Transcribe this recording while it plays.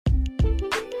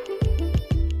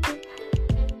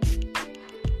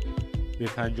به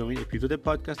پنجمین اپیزود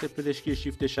پادکست پزشکی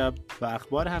شیفت شب و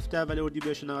اخبار هفته اول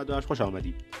اردیبهشت 98 خوش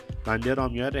آمدید. بنده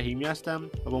رامیار رحیمی هستم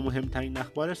و با مهمترین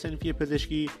اخبار صنفی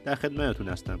پزشکی در خدمتتون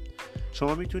هستم.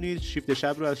 شما میتونید شیفت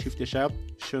شب رو از شیفت شب،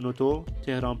 شنوتو،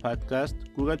 تهران پادکست،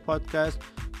 گوگل پادکست،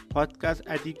 پادکست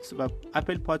ادیکس و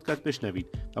اپل پادکست بشنوید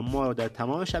و ما رو در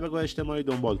تمام شبکه‌های اجتماعی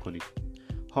دنبال کنید.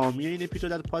 حامی این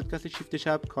اپیزود از پادکست شیفت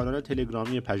شب کانال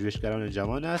تلگرامی پژوهشگران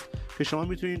جوان است که شما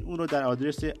میتونید اون رو در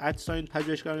آدرس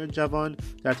 @پژوهشگران جوان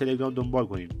در تلگرام دنبال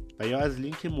کنید و یا از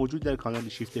لینک موجود در کانال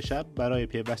شیفت شب برای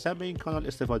پیوستن به این کانال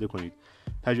استفاده کنید.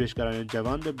 پژوهشگران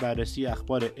جوان به بررسی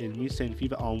اخبار علمی، صنفی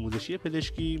و آموزشی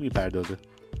پزشکی میپردازه.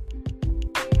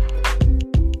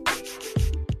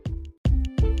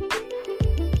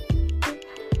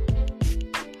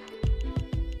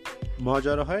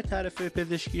 ماجراهای تعرفه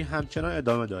پزشکی همچنان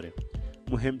ادامه داره.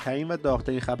 مهمترین و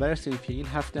داغ‌ترین خبر صنفی این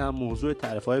هفته هم موضوع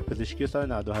تعرفه‌های پزشکی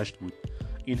سال 98 بود.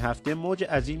 این هفته موج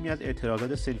عظیمی از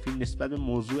اعتراضات صنفی نسبت به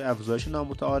موضوع افزایش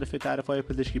نامتعارف تعرفه‌های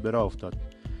پزشکی به راه افتاد.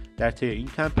 در طی این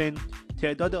کمپین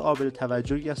تعداد قابل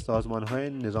توجهی از سازمان‌های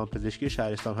نظام پزشکی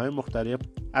شهرستان‌های مختلف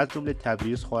از جمله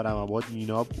تبریز، خرم‌آباد،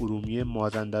 میناب، ارومیه،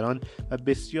 مازندران و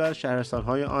بسیار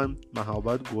شهرستان‌های آن،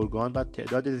 مهاباد، گرگان و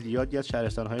تعداد زیادی از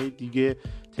شهرستان‌های دیگه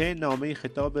طی نامه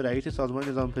خطاب به رئیس سازمان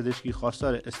نظام پزشکی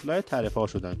خواستار اصلاح تعرفه‌ها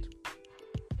شدند.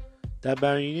 در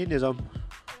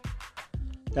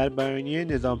بیانیه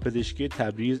نظام پزشکی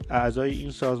تبریز، اعضای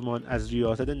این سازمان از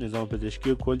ریاست نظام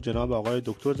پزشکی کل جناب آقای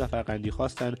دکتر ظفرقندی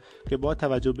خواستند که با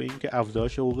توجه به اینکه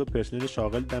افزایش حقوق پرسنل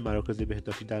شاغل در مراکز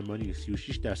بهداشتی درمانی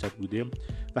 36% بوده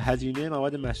و هزینه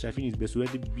مواد مصرفی نیز به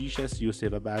صورت بیش از 33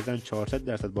 و بعضاً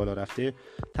 400% بالا رفته،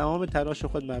 تمام تلاش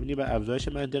خود مبنی بر افزایش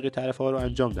منطقی تعرفه‌ها را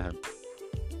انجام دهند.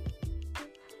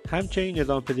 همچنین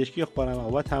نظام پزشکی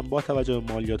خرم‌آباد هم با توجه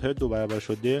به مالیات‌های 2 برابر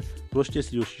شده، رشد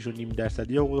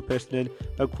 36.5% حقوق پرسنل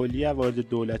و کلیه عوارض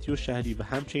دولتی و شهری و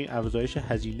همچنین افزایش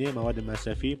هزینه مواد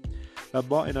مصرفی و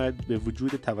با عنایت به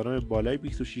وجود تورم بالای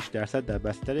 26% در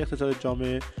بستر اقتصاد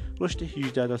جامعه، رشد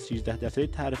 18 تا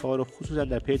 13% تعرفه‌ها را خصوصا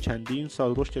در پی چندین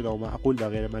سال رشد نامعقول و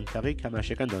غیر منطقی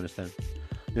کمرشکن دانستند.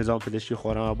 نظام پزشکی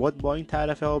خرم‌آباد با این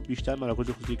تعرفه‌ها بیشتر مراکز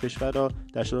خصوصی کشور را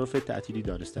در شرف تعطیلی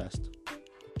دانسته است.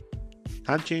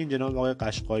 همچنین جناب آقای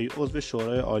قشقایی عضو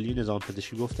شورای عالی نظام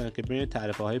پزشکی گفتند که بین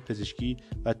تعرفه‌های پزشکی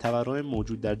و تورم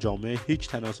موجود در جامعه هیچ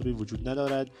تناسبی وجود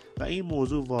ندارد و این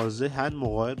موضوع واضحاً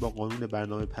مغایر با قانون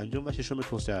برنامه پنجم و ششم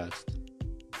توسعه است.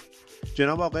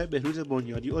 جناب آقای بهروز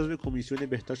بنیادی عضو کمیسیون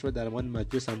بهداشت و درمان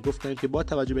مجلس هم گفتند که با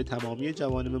توجه به تمامی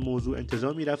جوانب موضوع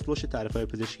انتظار می‌رفت رشد تعرفه‌های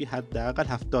پزشکی حداقل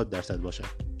 70%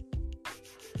 باشد.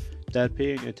 در پی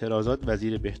این اعتراضات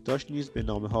وزیر بهداشت نیز به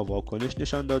نامه‌ها واکنش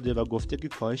نشان داده و گفته که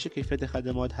کاهش کیفیت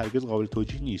خدمات هرگز قابل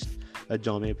توجیه نیست و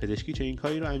جامعه پزشکی چنین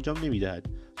کاری را انجام نمی‌دهد،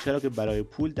 چرا که برای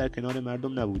پول در کنار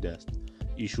مردم نبوده است.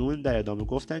 ایشون در ادامه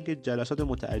گفتند که جلسات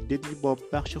متعددی با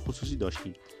بخش خصوصی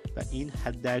داشتیم و این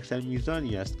حداکثر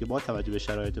میزانی است که با توجه به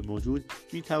شرایط موجود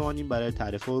می‌توانیم برای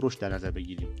تعرفه و رشد در نظر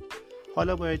بگیریم.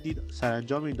 حالا باید دید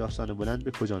سرانجام این داستان بلند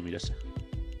به کجا میرسه.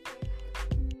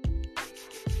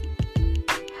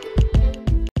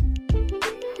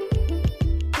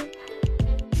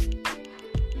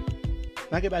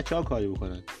 مگه بچه‌ها کاری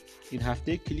بکنن؟ این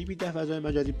هفته کلیپی در فضای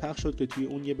مجازی پخش شد که توی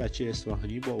اون یه بچه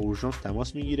اصفهانی با اورژانس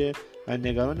تماس میگیره و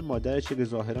نگران مادرشه که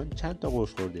ظاهراً چند تا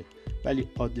قرص خورده ولی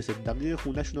آدرس دقیق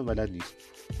خونه‌شون رو بلد نیست.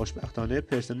 خوشبختانه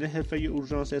پرسنل حرفه‌ای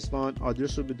اورژانس اصفهان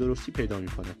آدرس رو به درستی پیدا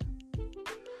میکنه.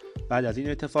 بعد از این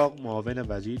اتفاق معاون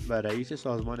وزیر و رئیس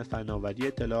سازمان فناوری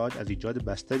اطلاعات از ایجاد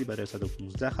بستری برای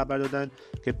 115 خبر دادند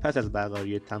که پس از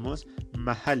برقراری تماس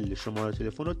محل شماره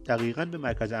تلفن رو دقیقاً به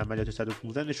مرکز عملیات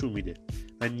 115 نشون میده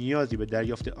و نیازی به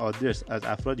دریافت آدرس از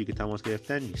افرادی که تماس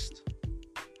گرفتن نیست.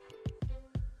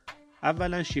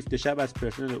 اولا شیفت شب از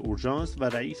پرسنل اورژانس و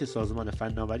رئیس سازمان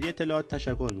فناوری اطلاعات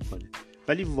تشکر میکنه،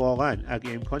 ولی واقعاً اگه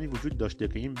امکانی وجود داشته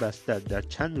که این بستر در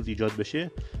چند روز ایجاد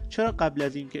بشه، چرا قبل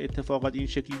از اینکه اتفاقات این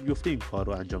شکلی بیفته این کار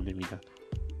رو انجام نمیدن؟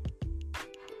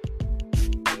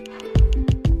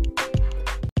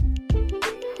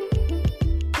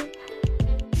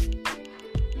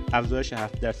 افزایش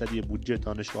 7% بودجه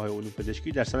دانشگاه علوم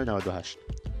پزشکی در سال 98.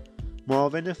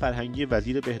 معاون فرهنگی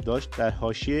وزیر بهداشت در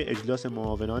حاشیه اجلاس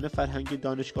معاونان فرهنگی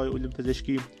دانشگاه علوم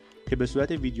پزشکی که به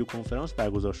صورت ویدیو کنفرانس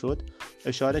برگزار شد،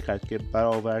 اشاره کرد که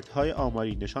برآوردهای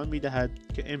آماری نشان می‌دهد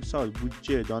که امسال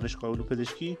بودجه دانشگاه علوم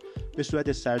پزشکی به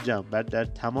صورت سرجم و در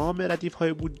تمام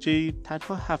ردیف‌های بودجه‌ای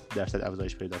تنها 7%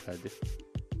 افزایش پیدا کرده.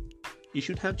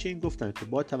 ایشون همچنین گفتند که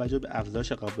با توجه به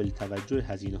افزایش قابل توجه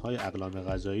هزینه‌های اقلام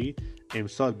غذایی،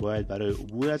 امسال باید برای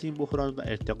عبور از این بحران و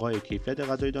ارتقای کیفیت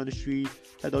غذای دانشجویی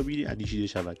تدابیری اندیشیده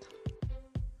شود.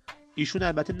 ایشون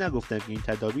البته نگفتن که این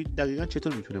تدابیر دقیقاً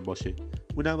چطور میتونه باشه،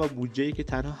 اونم با بودجه‌ای که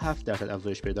تنها 7%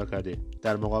 افزایش پیدا کرده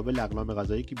در مقابل اقلام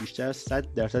غذایی که بیشتر از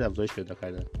 100% افزایش پیدا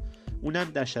کردن. اونم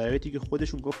در شرایطی که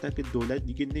خودشون گفتن که دولت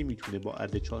دیگه نمیتونه با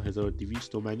ارز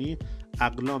 4200 تومانی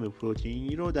اقلام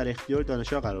پروتئینی رو در اختیار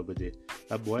دانشجوها قرار بده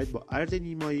و باید با ارز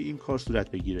نیمایی این کار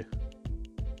صورت بگیره.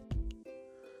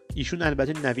 ایشون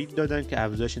البته نوید دادن که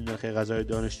افزایش نرخ غذای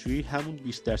دانشجویی همون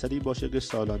 20% باشه که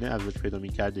سالانه افزایش پیدا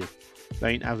می‌کرده و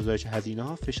این افزایش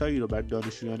هزینه‌ها فشاری رو بر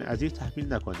دانشجویان عزیز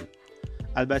تحمیل نکنه.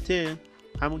 البته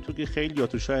همونطور که خیلی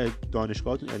تو شاید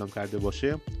دانشگاهاتون اعلام کرده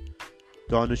باشه،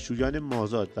 دانشجویان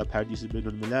مازاد و پردیس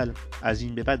بین‌الملل از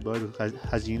این به بعد باید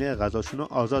هزینه غذاشون رو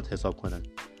آزاد حساب کنن.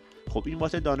 خب این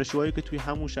واسه دانشجوهایی که توی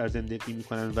همون شهر زندگی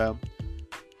میکنن و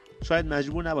شاید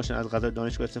مجبور نباشن از غذای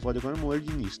دانشگاه استفاده کنن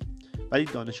موردی نیست، ولی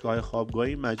دانشگاه‌های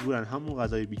خوابگاهی مجبورن همون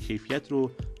غذای بی‌کیفیت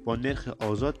رو با نرخ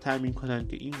آزاد تامین کنن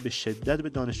که این به شدت به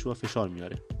دانشجوها فشار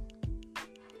میاره.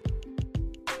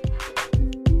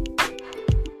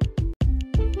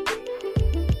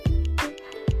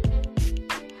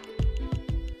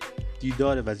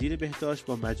 دیدار وزیر بهداشت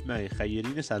با مجمع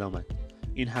خیرین سلامت.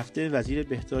 این هفته وزیر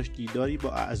بهداشت دیداری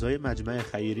با اعضای مجمع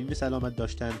خیرین سلامت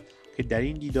داشتند که در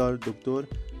این دیدار دکتر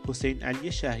حسین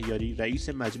علی شهریاری رئیس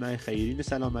مجمع خیرین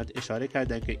سلامت اشاره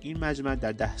کردند که این مجمع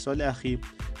در 10 سال اخیر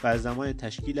و از زمان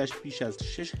تشکیلش بیش از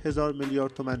 6000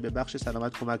 میلیارد تومان به بخش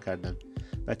سلامت کمک کردند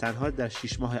و تنها در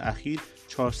 6 ماه اخیر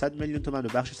 400 میلیون تومان به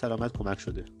بخش سلامت کمک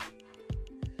شده.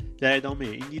 در ادامه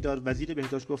این دیدار وزیر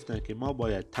بهداشت گفتند که ما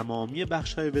باید تمامی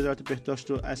بخش‌های وزارت بهداشت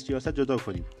رو از سیاست جدا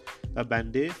کنیم و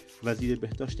بنده وزیر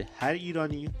بهداشت هر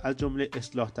ایرانی از جمله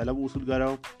اصلاح طلب و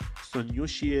اصولگرا، سنی و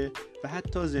شیعه و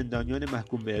حتی زندانیان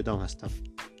محکوم به اعدام هستم.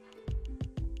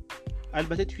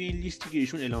 البته توی این لیستی که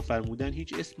ایشون اعلام فرمودن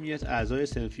هیچ اسمی از اعضای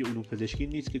صنفی علوم پزشکی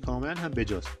نیست که کاملا هم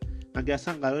بجاست. مگر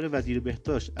اصلا قرار وزیر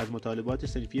بهداشت از مطالبات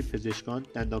صنفی پزشکان،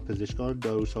 دندانپزشکان،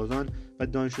 داروسازان و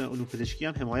دانشجویان علوم پزشکی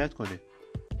هم حمایت کنه؟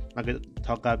 مگر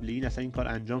تا قبل این اصلا این کار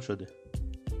انجام شده؟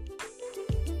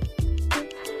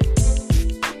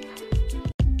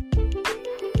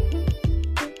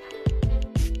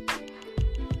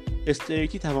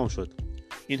 استریتی تمام شد.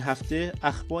 این هفته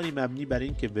اخباری مبنی بر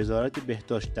این که وزارت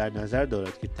بهداشت در نظر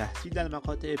دارد که تحصیل در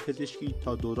مقاطع پزشکی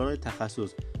تا دوران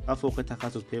تخصص و فوق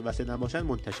تخصص پیوسته نباشد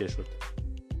منتشر شد.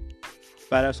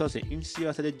 بر اساس این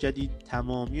سیاست جدید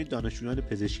تمامی دانشجویان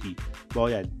پزشکی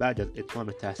باید بعد از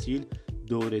اتمام تحصیل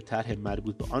دوره طرح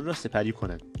مربوط به آن را سپری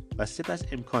کنند و سپس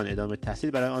امکان ادامه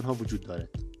تحصیل برای آنها وجود دارد.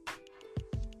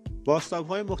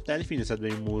 بازتاب‌های مختلفی نسبت به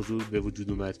این موضوع به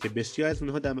وجود اومد که بسیار از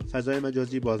اونها در فضای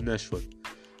مجازی بازنشر شد.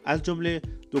 از جمله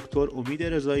دکتر امید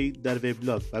رضایی در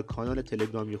وبلاگ و کانال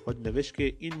تلگرامی خود نوشت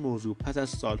که این موضوع پس از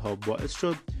سالها باعث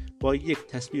شد با یک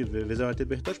تصویب وزارت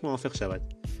بهداشت موافق شود،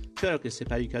 چرا که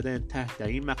سپری کردن طرح در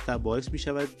این مقطع باعث می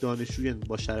شود دانشجویان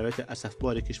با شرایط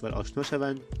اسفبار کشور آشنا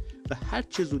شوند و هر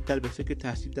چه زودتر به فکر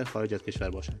تحصیل در خارج از کشور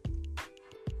باشند.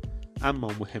 اما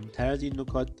مهمتر از این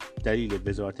نکات دلیل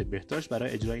وزارت بهداشت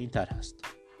برای اجرای این طرح است.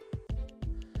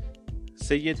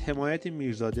 سید حمایت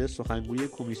میرزاده سخنگوی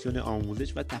کمیسیون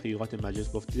آموزش و تحقیقات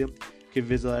مجلس گفته که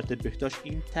وزارت بهداشت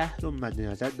این طرح را مد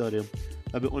نظر داره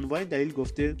و به عنوان دلیل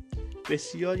گفته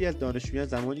بسیاری از دانشجویان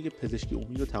زمانی که پزشکی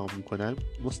عمومی رو تمام می‌کنند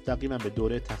مستقیما به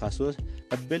دوره تخصص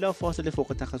و بلافاصله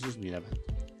فوق تخصص می‌روند،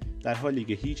 در حالی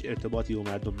که هیچ ارتباطی با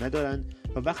مردم ندارند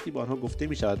و وقتی با آنها گفته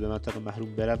می‌شود به مناطق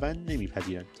محروم بروند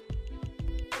نمی‌پذیرند.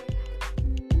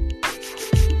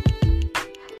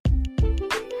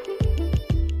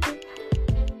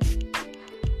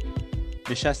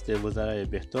 نشست وزرای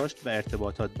بهداشت و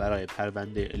ارتباطات برای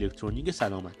پرونده الکترونیک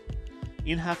سلامت.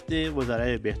 این هفته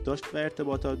وزرای بهداشت و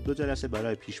ارتباطات 2 جلسه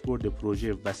برای پیشبرد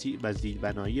پروژه وسیع و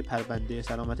زیربنایی پرونده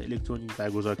سلامت الکترونیک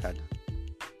برگزار کردند.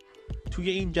 توی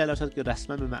این جلسات که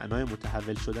رسما به معنای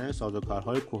متحول شدن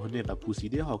سازوکارهای کهنه و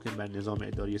پوسیده حاکم بر نظام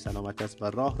اداری سلامت است و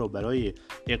راه را برای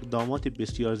اقدامات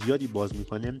بسیار زیادی باز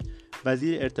می‌کنه،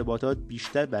 وزیر ارتباطات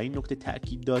بیشتر بر این نکته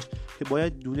تأکید داشت که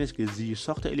باید دونست که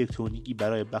زیرساخت الکترونیکی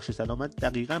برای بخش سلامت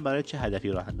دقیقاً برای چه هدفی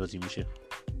راه اندازی میشه.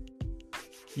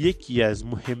 یکی از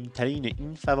مهمترین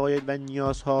این فواید و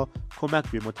نیازها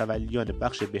کمک به متولیان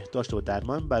بخش بهداشت و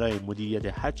درمان برای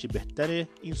مدیریت هرچی بهتر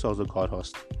این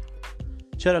سازوکارهاست،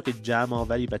 چرا که جمع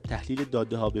آوری و تحلیل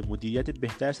داده ها به مدیریت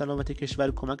بهتر سلامت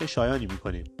کشور کمک شایانی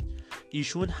میکنه.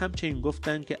 ایشون همچنین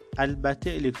گفتن که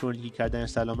البته الکترونیکی کردن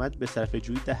سلامت به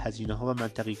صرفه‌جویی در هزینه ها و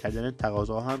منطقی کردن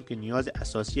تقاضاها هم که نیاز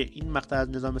اساسی این مقطع از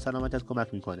نظام سلامت است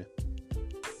کمک میکنه.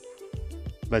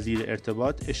 وزیر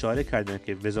ارتباط اشاره کردند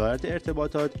که وزارت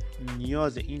ارتباطات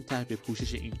نیاز این طرح به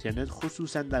پوشش اینترنت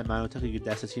خصوصا در مناطقی که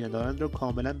دسترسی ندارند را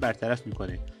کاملا برطرف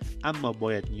میکنه، اما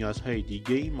باید نیازهای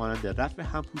دیگه‌ای مانند رفع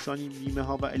همپوشانی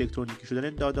بیمه‌ها و الکترونیکی شدن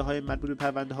داده‌های مربوط به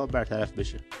پرونده‌ها برطرف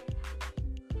بشه.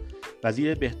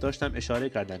 وزیر بهداشت هم اشاره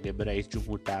کردند که به رئیس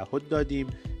جمهور تعهد دادیم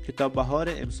که تا بهار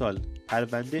امسال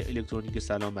پرونده الکترونیک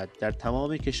سلامت در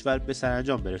تمام کشور به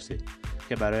سرانجام برسه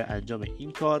که برای انجام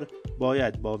این کار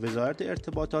باید با وزارت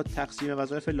ارتباطات تقسیم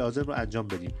وظایف لازم رو انجام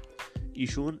بدیم.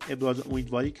 ایشون ابراز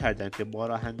امیدواری کردند که با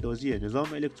راه اندازی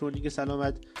نظام الکترونیک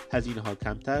سلامت هزینه‌ها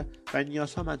کمتر و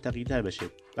نیازها منطقی‌تر بشه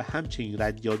و همچنین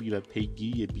ردیابی و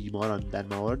پیگیری بیماران در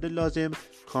موارد لازم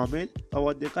کامل و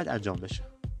با دقت انجام بشه.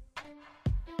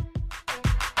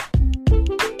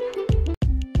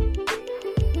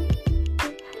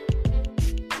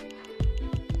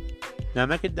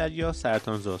 نمک دریا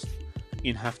سرطانزاست.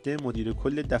 این هفته مدیر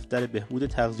کل دفتر بهبود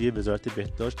تغذیه وزارت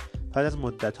بهداشت پس از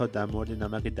مدت‌ها در مورد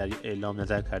نمک دریا اعلام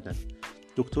نظر کردند.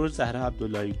 دکتر زهرا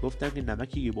عبداللهی گفتند که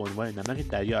نمکی که به عنوان نمک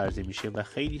دریا عرضه میشه و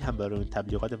خیلی هم برای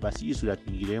تبلیغات وسیعی صورت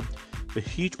میگیره به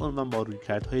هیچ عنوان با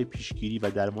رویکردهای پیشگیری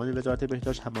و درمان وزارت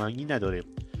بهداشت هماهنگی نداره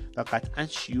و قطعاً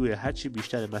شیوع هرچی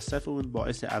بیشتر مصرف اون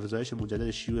باعث افزایش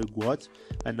مجدد شیوع گوات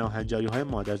و ناهنجاری‌های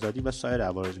مادرزادی و سایر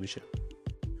عوارض میشه.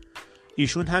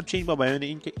 ایشون همچنین با بیان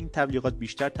اینکه این تبلیغات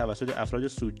بیشتر توسط افراد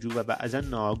سودجو و بعضا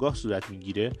ناآگاه صورت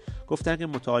میگیره گفتن که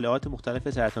مطالعات مختلف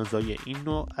سرطانزایی این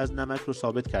نوع از نمک رو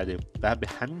ثابت کرده و به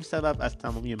همین سبب از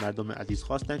تمامی مردم عزیز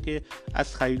خواستن که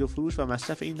از خرید و فروش و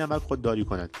مصرف این نمک خودداری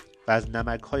کنند و از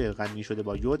نمک‌های غنی شده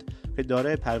با یود که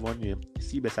دارای پروانه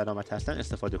C به سلامت هستند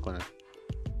استفاده کنند.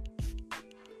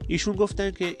 ایشون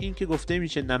گفتن که این که گفته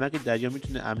میشه نمک دریا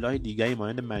میتونه املاح دیگری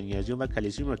مانند منیزیم و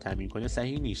کلسیم رو تامین کنه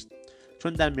صحیح نیست،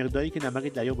 چون در مقداری که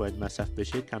نمک دریا باید مصرف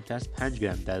بشه کمتر از 5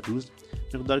 گرم در روز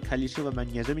مقدار کلسیم و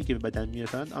منیزیمی که به بدن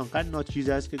میرسند آنقدر ناچیز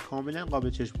است که کاملا قابل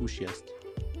چشم پوشی است.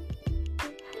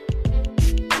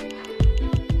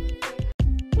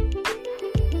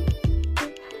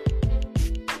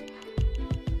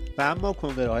 و اما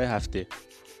کنگره های هفته.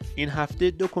 این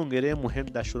هفته 2 کنگره مهم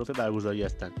در شرف برگزاری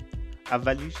هستند.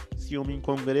 اولیش 30مین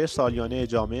کنگره سالیانه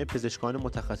جامعه پزشکان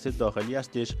متخصص داخلی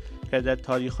هستش که در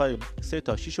تاریخ‌های 3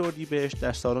 تا 6 اردیبهشت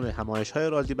در سالن همایش‌های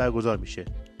رازی برگزار میشه.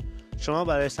 شما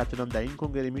برای ثبت نام در این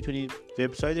کنگره میتونید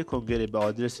وبسایت کنگره به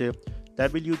آدرس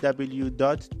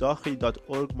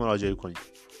www.dakhili.org مراجعه کنید.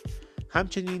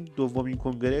 همچنین 2مین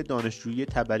کنگره دانشجویی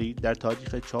تبری در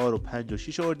تاریخ 4 و 5 و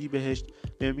 6 اردیبهشت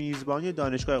به میزبانی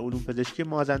دانشگاه علوم پزشکی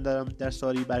مازندران در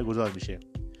ساری برگزار میشه.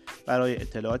 برای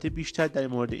اطلاعات بیشتر در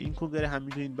مورد این کنگره هم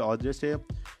میتونید به آدرس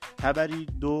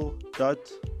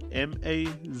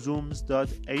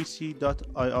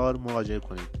tabari2.mazooms.ac.ir مراجعه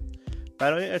کنید.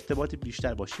 برای ارتباط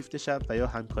بیشتر با شیفت شب و یا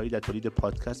همکاری در تولید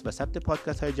پادکست و ثبت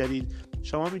پادکست های جدید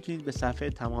شما میتونید به صفحه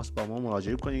تماس با ما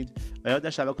مراجعه کنید و یا در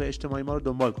شبکه‌های اجتماعی ما رو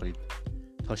دنبال کنید.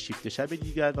 تا شیفت شب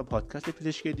دیگر و پادکست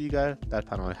پزشکی دیگر در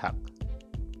پناه حق.